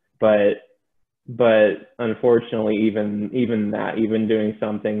there. But unfortunately, even doing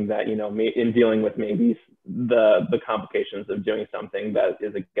something that, in dealing with maybe the complications of doing something that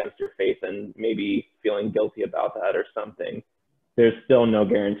is against your faith and maybe feeling guilty about that or something, there's still no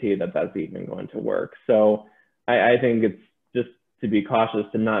guarantee that that's even going to work. So I think it's just to be cautious,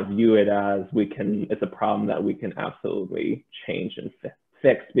 to not view it as it's a problem that we can absolutely change and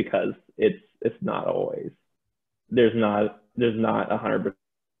fix, because it's not always. There's not 100%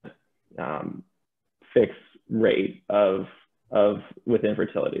 fixed rate of with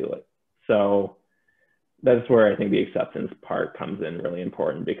infertility. So that's where I think the acceptance part comes in really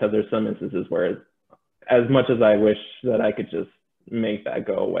important, because there's some instances where, as much as I wish that I could just make that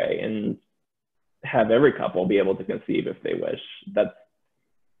go away and have every couple be able to conceive if they wish, that's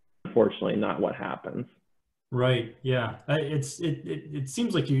unfortunately not what happens. Right. Yeah. It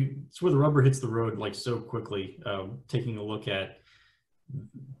seems like it's where the rubber hits the road, like, so quickly, taking a look at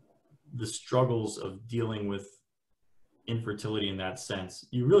the struggles of dealing with infertility in that sense.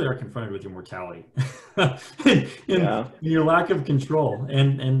 You really are confronted with your mortality and your lack of control,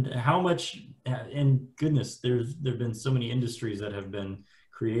 and how much, and goodness, there've been so many industries that have been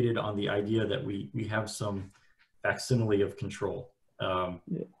created on the idea that we have some facsimile of control. But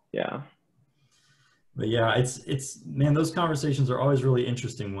yeah, it's man, those conversations are always really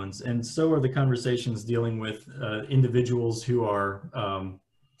interesting ones, and so are the conversations dealing with individuals who are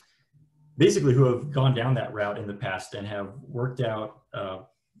basically who have gone down that route in the past and have worked out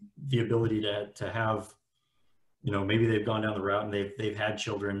the ability to have, maybe they've gone down the route and they've had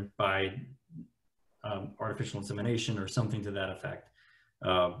children by artificial insemination or something to that effect,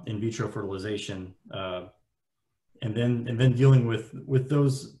 in vitro fertilization, and then dealing with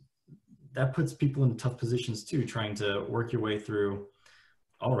those. That puts people in tough positions too, trying to work your way through,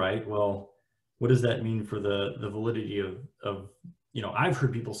 all right, well, what does that mean for the validity of I've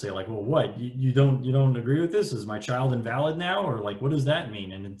heard people say like, well, what, you don't agree with this? Is my child invalid now? Or like, what does that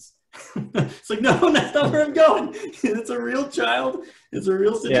mean? And it's, it's like, no, that's not where I'm going. It's a real child. It's a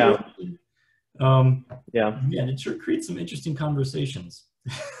real situation. Yeah. And it sure creates some interesting conversations.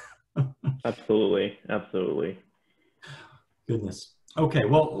 Absolutely. Absolutely. Goodness. Okay,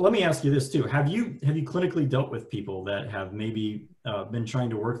 well, let me ask you this too. Have you clinically dealt with people that have maybe been trying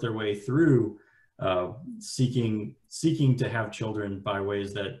to work their way through seeking to have children by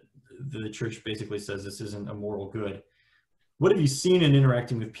ways that the church basically says this isn't a moral good? What have you seen in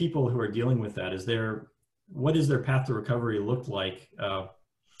interacting with people who are dealing with that? What does their path to recovery look like?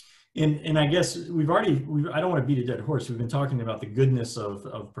 And I guess I don't want to beat a dead horse. We've been talking about the goodness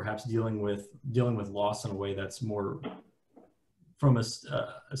of perhaps dealing with loss in a way that's more from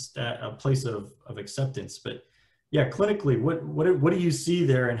a place of acceptance. But yeah, clinically, what do you see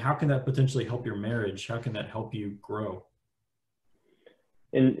there, and how can that potentially help your marriage? How can that help you grow?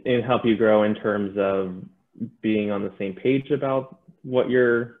 And help you grow in terms of being on the same page about what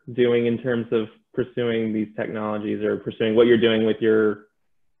you're doing in terms of pursuing these technologies, or pursuing what you're doing with your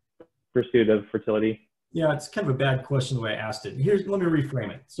pursuit of fertility? Yeah, it's kind of a bad question the way I asked it. Let me reframe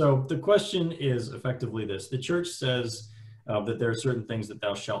it. So the question is effectively this: the church says that there are certain things that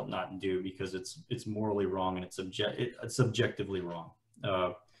thou shalt not do because it's morally wrong and it's subjectively wrong.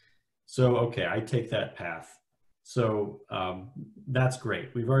 So okay, I take that path. So that's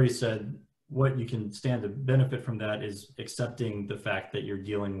great. We've already said what you can stand to benefit from that is accepting the fact that you're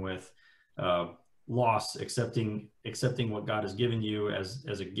dealing with loss, accepting what God has given you as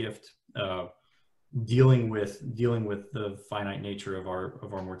a gift, dealing with the finite nature of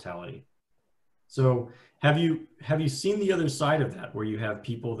our mortality. So have you seen the other side of that, where you have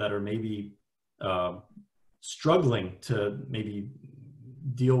people that are maybe struggling to maybe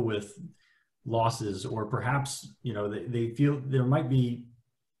deal with losses, or perhaps they feel there might be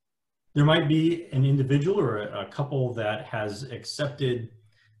an individual or a couple that has accepted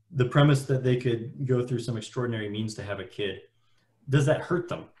the premise that they could go through some extraordinary means to have a kid. Does that hurt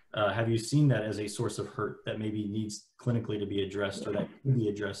them? Have you seen that as a source of hurt that maybe needs clinically to be addressed, or that can be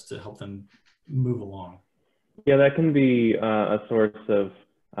addressed to help them move along? Yeah, that can be a source of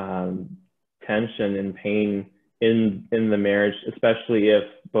tension and pain in the marriage, especially if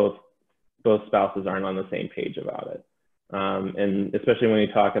both spouses aren't on the same page about it. And especially when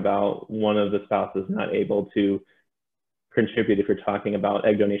you talk about one of the spouses not able to contribute, if you're talking about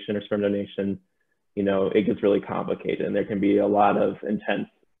egg donation or sperm donation, it gets really complicated, and there can be a lot of intense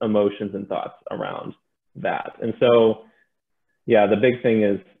emotions and thoughts around that. And so, yeah, the big thing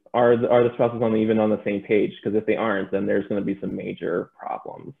is, are the spouses even on the same page? Because if they aren't, then there's going to be some major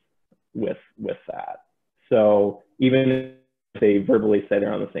problems with that. So even if they verbally say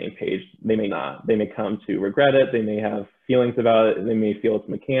they're on the same page, they may not. They may come to regret it. They may have feelings about it. They may feel it's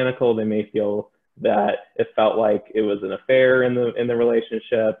mechanical. They may feel that it felt like it was an affair in the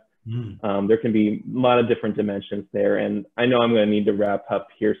relationship. There can be a lot of different dimensions there, and I know I'm going to need to wrap up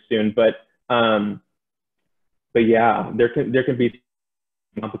here soon, but yeah, there can be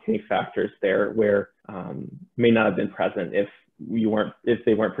complicating factors there where may not have been present if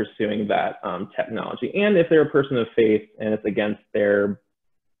they weren't pursuing that technology, and if they're a person of faith and it's against their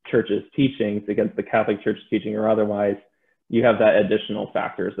church's teachings, against the Catholic Church teaching or otherwise, you have that additional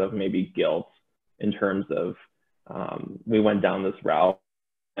factors of maybe guilt in terms of we went down this route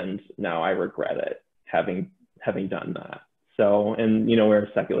and now I regret it, having done that. So, and we're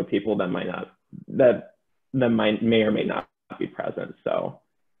secular people that may or may not be present. So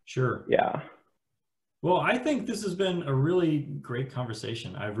sure. Yeah. Well, I think this has been a really great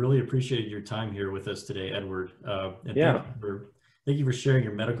conversation. I've really appreciated your time here with us today, Edward. And yeah. Thank you for sharing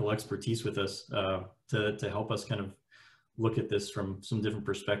your medical expertise with us to help us kind of look at this from some different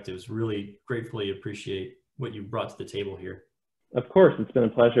perspectives. Really gratefully appreciate what you brought to the table here. Of course, it's been a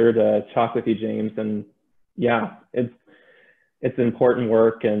pleasure to talk with you, James. And yeah, it's important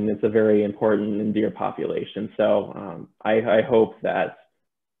work, and it's a very important and dear population. So I hope that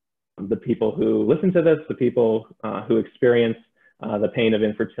the people who listen to this, the people who experience the pain of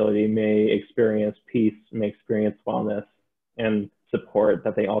infertility, may experience peace, may experience wellness and support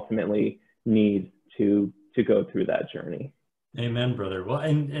that they ultimately need to go through that journey. Amen, brother. Well,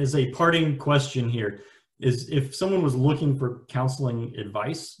 and as a parting question here is, if someone was looking for counseling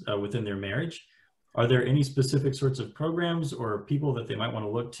advice within their marriage, are there any specific sorts of programs or people that they might want to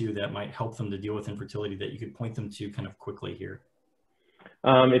look to that might help them to deal with infertility that you could point them to kind of quickly here?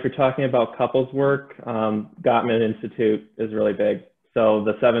 If you're talking about couples work, Gottman Institute is really big. So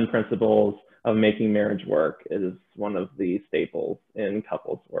the 7 principles of making marriage work is one of the staples in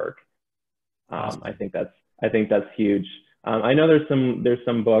couples work. Awesome. I think that's huge. I know there's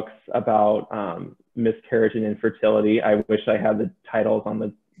some books about miscarriage and infertility. I wish I had the titles on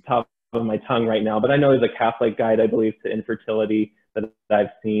the top of my tongue right now, but I know there's a Catholic guide, I believe, to infertility that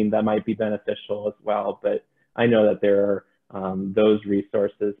I've seen that might be beneficial as well. But I know that there are those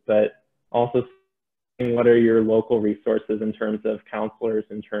resources, but also what are your local resources in terms of counselors,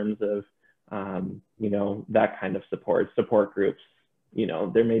 in terms of you know, that kind of support groups. You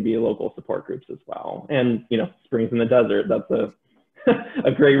know, there may be local support groups as well. And, you know, Springs in the Desert, that's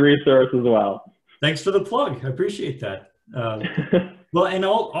a great resource as well. Thanks for the plug. I appreciate that. Well, and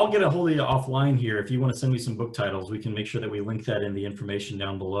I'll get a hold of you offline here. If you want to send me some book titles, we can make sure that we link that in the information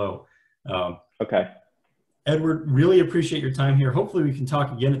down below. Okay. Edward, really appreciate your time here. Hopefully we can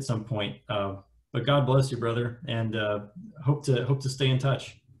talk again at some point. But God bless you, brother, and hope to stay in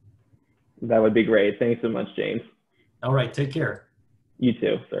touch. That would be great. Thanks so much, James. All right. Take care. You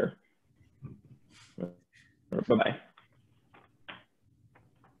too, sir. Bye-bye.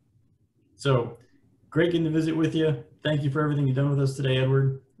 So great getting to visit with you. Thank you for everything you've done with us today,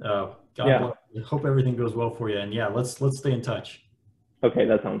 Edward. God bless you. Hope everything goes well for you. And yeah, let's stay in touch. Okay,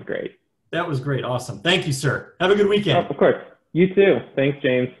 that sounds great. That was great. Awesome. Thank you, sir. Have a good weekend. Oh, of course. You too. Thanks,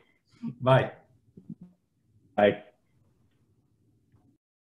 James. Bye. Bye.